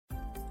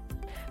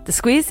The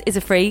Squiz is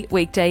a free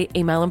weekday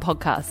email and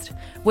podcast.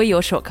 We're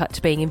your shortcut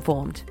to being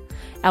informed.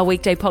 Our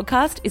weekday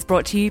podcast is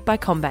brought to you by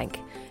CommBank,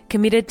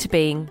 committed to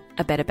being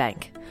a better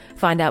bank.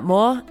 Find out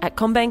more at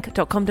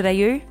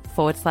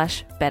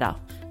commbank.com.au/better.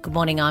 Good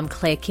morning, I'm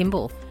Claire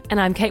Kimball.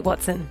 And I'm Kate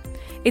Watson.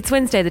 It's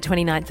Wednesday the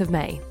 29th of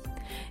May.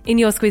 In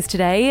your Squiz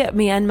today,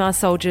 Myanmar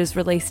soldiers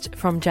released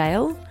from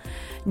jail,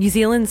 New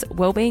Zealand's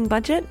wellbeing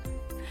budget,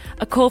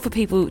 a call for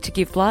people to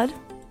give blood,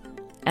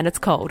 and it's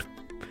cold.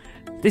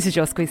 This is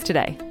your Squiz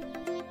today.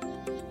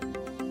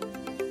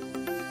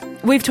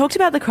 We've talked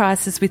about the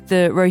crisis with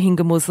the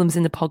Rohingya Muslims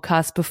in the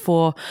podcast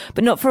before,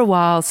 but not for a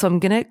while, so I'm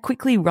going to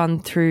quickly run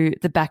through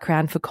the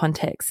background for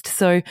context.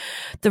 So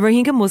the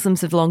Rohingya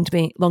Muslims have long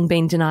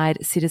been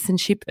denied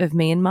citizenship of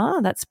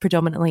Myanmar. That's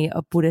predominantly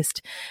a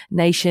Buddhist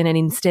nation, and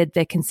instead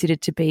they're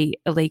considered to be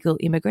illegal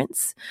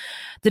immigrants.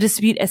 The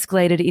dispute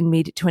escalated in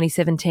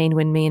mid-2017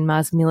 when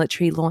Myanmar's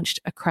military launched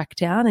a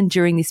crackdown, and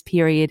during this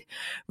period,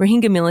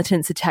 Rohingya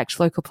militants attacked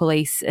local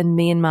police, and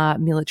Myanmar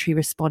military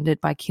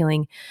responded by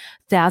killing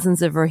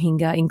thousands of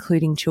Rohingya,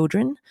 including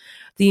children.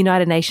 The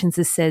United Nations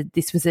has said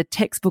this was a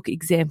textbook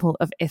example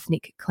of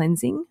ethnic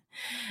cleansing.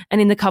 And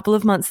in the couple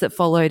of months that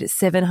followed,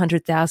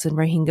 700,000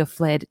 Rohingya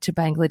fled to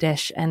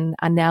Bangladesh and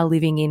are now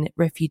living in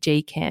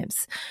refugee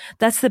camps.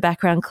 That's the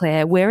background,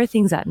 Claire. Where are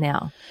things at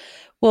now?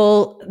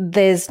 Well,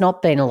 there's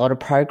not been a lot of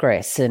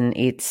progress, and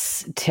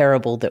it's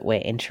terrible that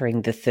we're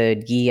entering the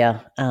third year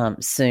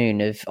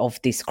soon of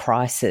this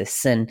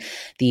crisis, and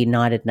the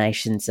United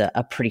Nations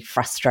are pretty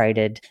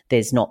frustrated.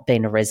 There's not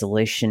been a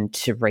resolution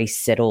to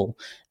resettle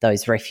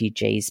those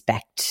refugees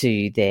back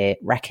to their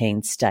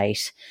Rakhine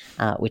state,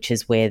 which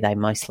is where they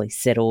mostly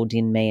settled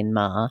in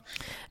Myanmar.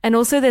 And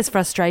also there's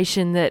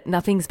frustration that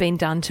nothing's been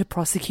done to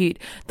prosecute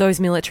those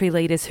military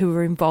leaders who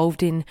were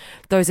involved in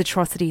those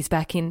atrocities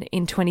back in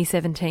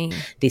 2017.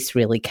 This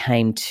really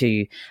came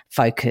to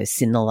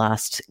focus in the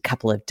last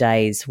couple of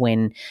days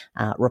when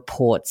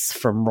reports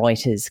from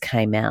Reuters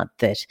came out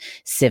that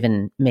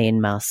 7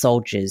 Myanmar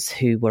soldiers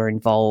who were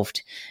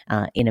involved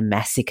in a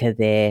massacre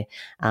there,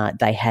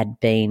 they had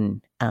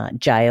been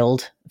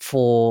jailed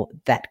for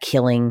that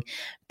killing,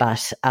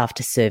 but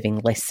after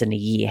serving less than a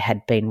year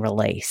had been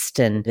released.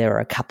 And there are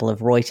a couple of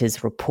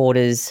Reuters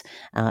reporters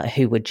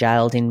who were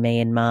jailed in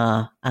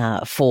Myanmar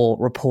for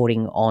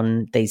reporting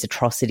on these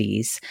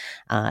atrocities.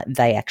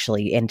 They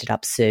actually ended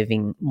up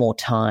serving more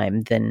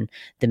time than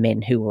the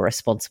men who were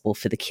responsible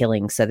for the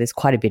killing. So there's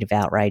quite a bit of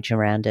outrage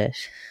around it.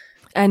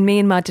 And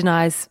Myanmar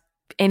denies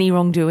any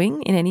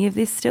wrongdoing in any of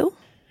this still?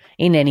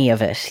 In any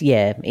of it,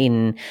 yeah,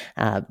 in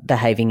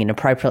behaving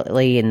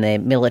inappropriately in their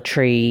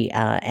military.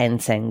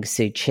 Aung San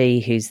Suu Kyi,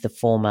 who's the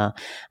former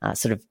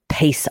sort of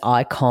peace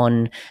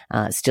icon,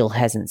 still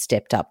hasn't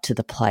stepped up to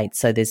the plate.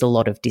 So there's a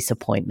lot of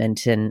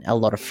disappointment and a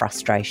lot of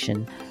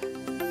frustration.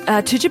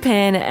 To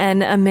Japan,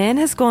 and a man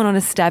has gone on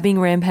a stabbing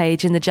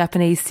rampage in the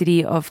Japanese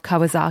city of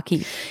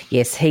Kawasaki.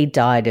 Yes, he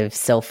died of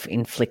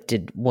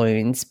self-inflicted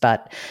wounds,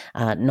 but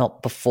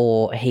not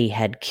before he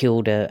had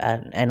killed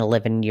an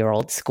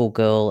 11-year-old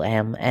schoolgirl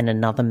and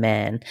another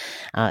man.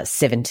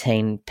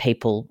 17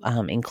 people,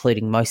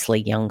 including mostly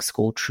young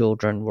school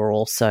children, were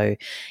also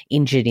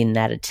injured in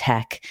that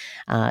attack.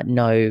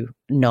 No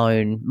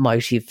known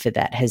motive for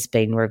that has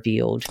been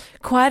revealed.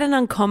 Quite an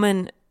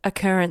uncommon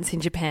occurrence in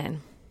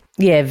Japan.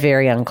 Yeah,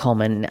 very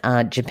uncommon.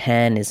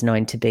 Japan is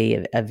known to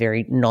be a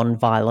very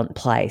non-violent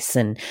place,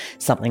 and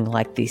something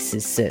like this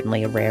is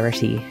certainly a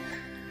rarity.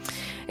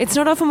 It's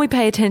not often we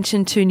pay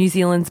attention to New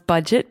Zealand's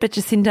budget, but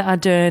Jacinda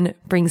Ardern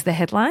brings the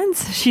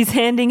headlines. She's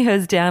handing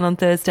hers down on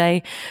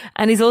Thursday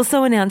and is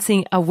also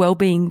announcing a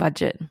wellbeing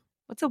budget.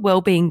 What's a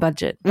wellbeing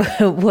budget?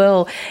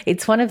 Well,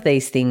 it's one of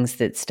these things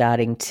that's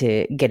starting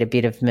to get a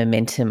bit of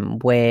momentum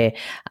where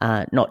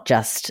not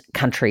just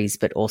countries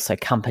but also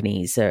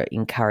companies are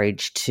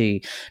encouraged to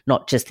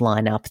not just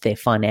line up their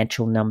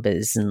financial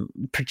numbers and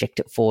project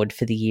it forward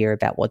for the year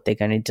about what they're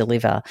going to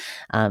deliver.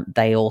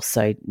 They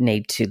also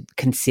need to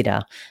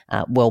consider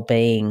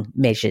wellbeing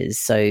measures,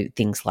 so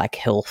things like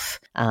health,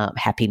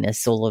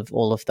 happiness, all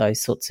of those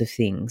sorts of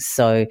things.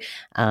 So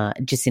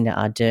Jacinda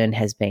Ardern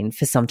has been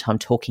for some time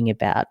talking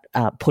about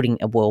putting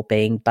a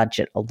wellbeing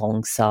budget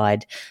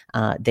alongside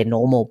their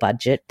normal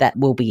budget. That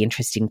will be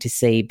interesting to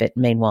see. But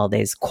meanwhile,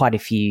 there's quite a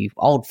few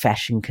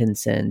old-fashioned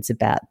concerns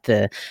about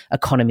the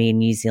economy in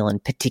New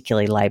Zealand,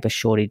 particularly labour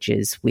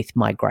shortages with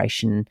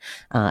migration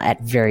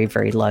at very,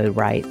 very low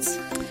rates.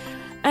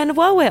 And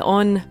while we're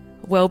on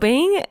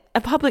wellbeing,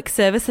 a public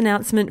service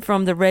announcement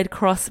from the Red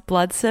Cross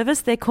Blood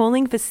Service. They're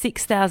calling for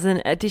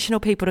 6,000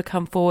 additional people to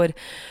come forward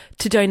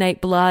to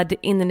donate blood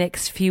in the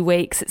next few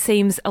weeks. It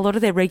seems a lot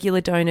of their regular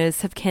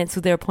donors have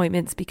cancelled their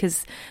appointments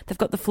because they've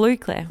got the flu,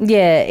 Claire.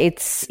 Yeah,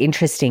 it's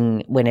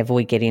interesting whenever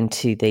we get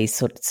into these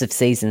sorts of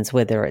seasons,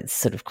 whether it's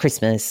sort of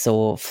Christmas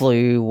or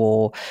flu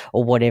or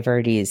whatever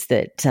it is,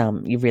 that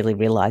you really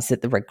realise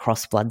that the Red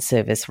Cross Blood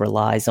Service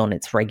relies on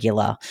its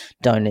regular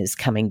donors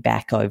coming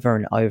back over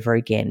and over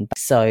again.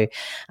 So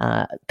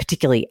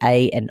particularly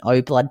A and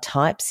O blood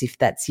types, if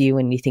that's you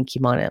and you think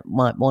you might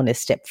want to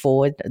step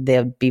forward,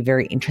 they'll be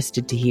very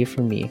interested to hear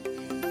from you.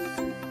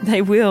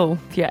 They will.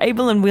 If you're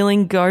able and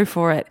willing, go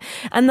for it.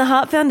 And the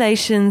Heart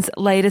Foundation's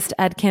latest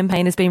ad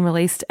campaign has been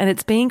released, and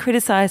it's being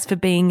criticised for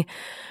being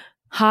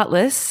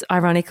heartless,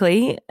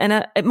 ironically.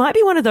 And it might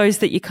be one of those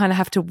that you kind of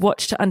have to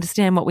watch to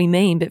understand what we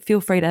mean, but feel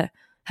free to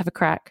have a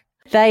crack.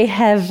 They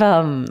have,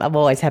 I'm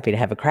always happy to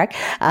have a crack.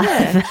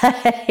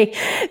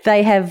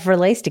 They have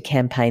released a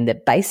campaign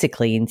that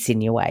basically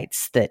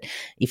insinuates that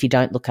if you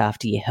don't look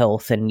after your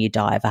health and you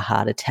die of a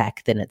heart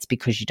attack, then it's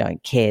because you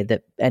don't care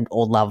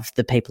or love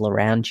the people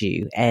around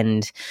you.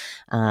 And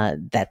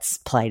that's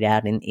played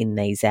out in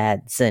these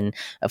ads. And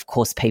of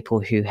course,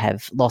 people who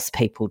have lost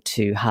people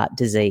to heart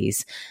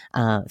disease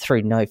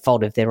through no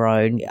fault of their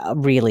own are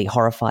really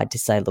horrified to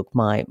say, look,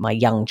 my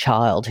young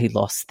child who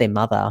lost their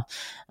mother,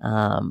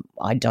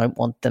 I don't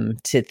want them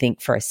to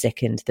think for a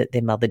second that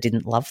their mother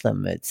didn't love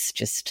them. It's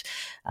just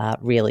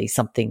really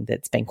something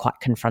that's been quite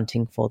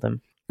confronting for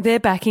them. They're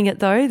backing it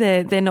though.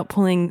 They're not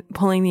pulling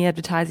the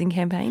advertising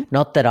campaign.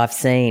 Not that I've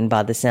seen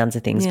by the sounds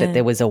of things, but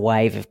there was a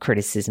wave of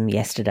criticism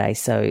yesterday.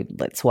 So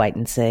let's wait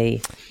and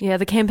see. Yeah,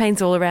 the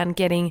campaign's all around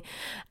getting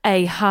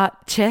a heart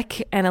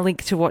check, and a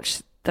link to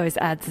watch those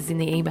ads is in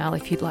the email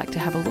if you'd like to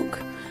have a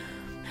look.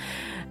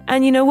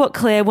 And you know what,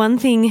 Claire? One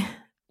thing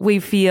we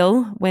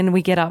feel when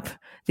we get up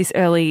this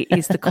early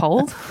is the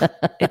cold.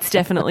 It's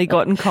definitely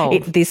gotten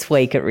cold. This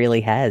week it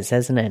really has,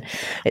 hasn't it?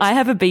 I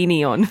have a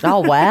beanie on. Oh,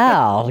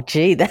 wow.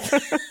 Gee, that's...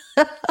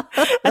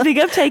 I think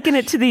I've taken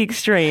it to the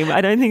extreme. I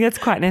don't think that's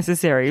quite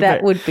necessary.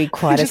 That would be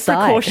quite a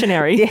sight.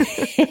 Precautionary.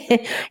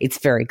 It's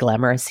very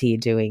glamorous here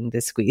doing the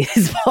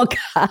Squiz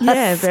podcast.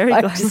 Yeah, very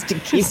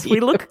glamorous. We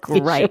look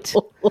great.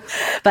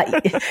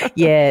 But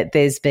yeah,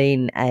 there's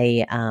been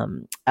a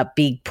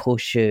big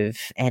push of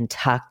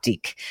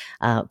Antarctic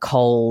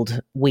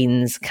cold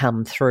winds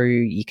come through.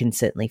 You can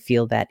certainly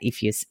feel that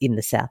if you're in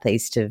the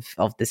southeast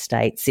of the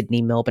state.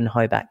 Sydney, Melbourne,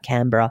 Hobart,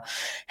 Canberra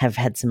have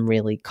had some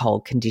really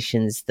cold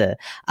conditions. The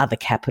other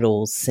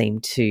capitals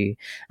seem to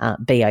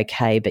be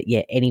okay, but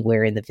yeah,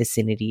 anywhere in the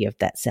vicinity of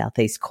that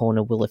southeast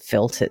corner will have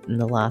felt it in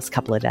the last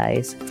couple of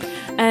days.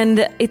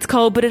 And it's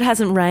cold, but it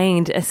hasn't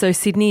rained. So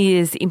Sydney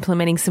is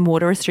implementing some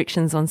water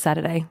restrictions on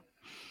Saturday.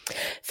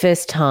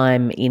 First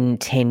time in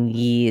 10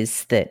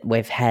 years that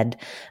we've had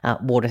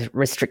water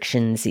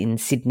restrictions in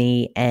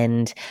Sydney,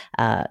 and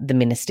the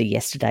minister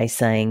yesterday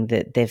saying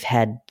that they've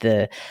had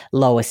the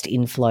lowest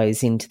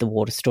inflows into the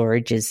water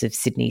storages of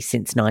Sydney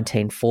since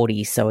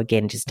 1940. So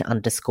again, just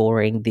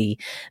underscoring the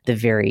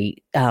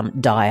very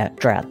dire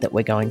drought that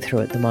we're going through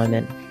at the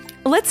moment.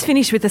 Let's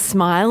finish with a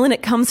smile, and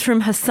it comes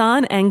from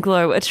Hassan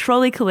Anglo, a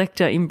trolley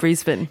collector in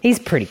Brisbane. He's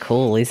pretty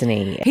cool, isn't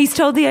he? He's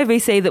told the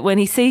ABC that when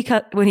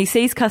he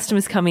sees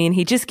customers come in,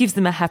 he just gives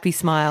them a happy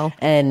smile.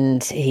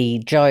 And he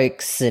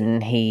jokes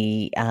and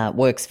he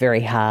works very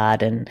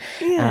hard, and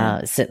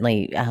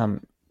certainly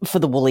for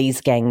the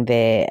Woolies gang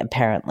there,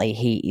 apparently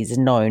he is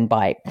known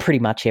by pretty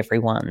much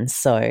everyone.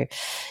 So,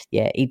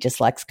 yeah, he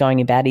just likes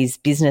going about his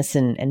business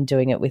and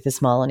doing it with a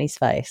smile on his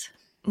face.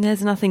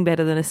 There's nothing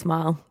better than a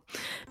smile.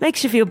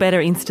 Makes you feel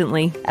better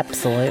instantly.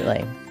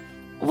 Absolutely.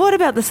 What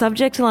about the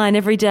subject line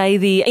every day?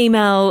 The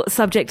email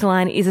subject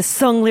line is a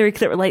song lyric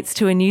that relates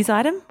to a news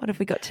item. What have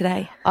we got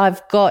today?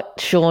 I've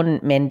got Shawn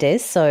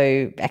Mendes,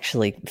 so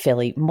actually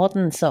fairly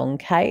modern song,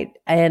 Kate,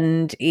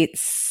 and it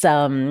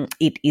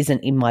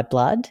isn't in my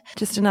blood.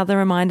 Just another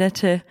reminder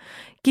to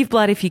give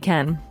blood if you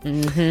can.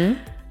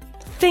 Mm-hmm.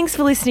 Thanks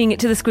for listening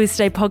to the Squiz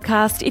Today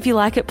podcast. If you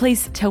like it,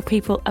 please tell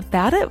people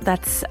about it.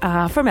 That's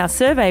from our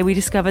survey, we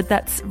discovered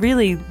that's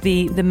really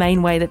the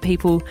main way that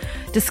people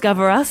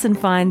discover us and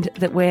find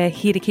that we're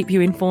here to keep you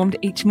informed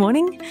each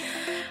morning.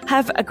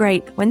 Have a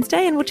great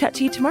Wednesday, and we'll chat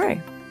to you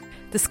tomorrow.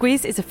 The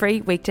Squiz is a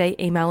free weekday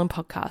email and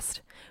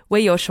podcast. We're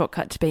your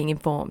shortcut to being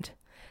informed.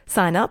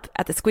 Sign up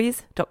at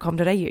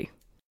thesquiz.com.au.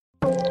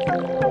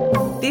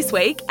 This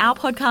week, our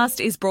podcast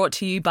is brought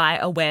to you by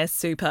Aware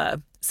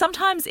Super.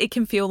 Sometimes it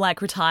can feel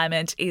like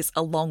retirement is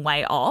a long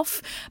way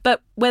off,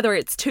 but whether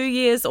it's 2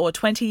 years or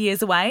 20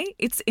 years away,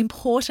 it's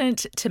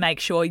important to make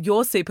sure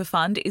your super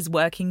fund is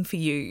working for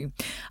you.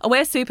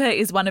 Aware Super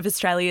is one of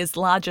Australia's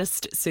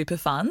largest super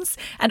funds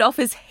and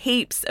offers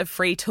heaps of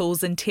free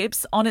tools and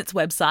tips on its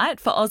website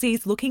for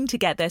Aussies looking to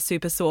get their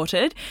super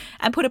sorted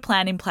and put a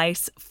plan in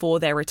place for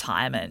their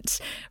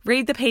retirement.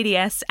 Read the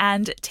PDS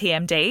and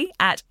TMD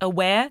at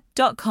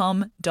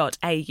aware.com.au.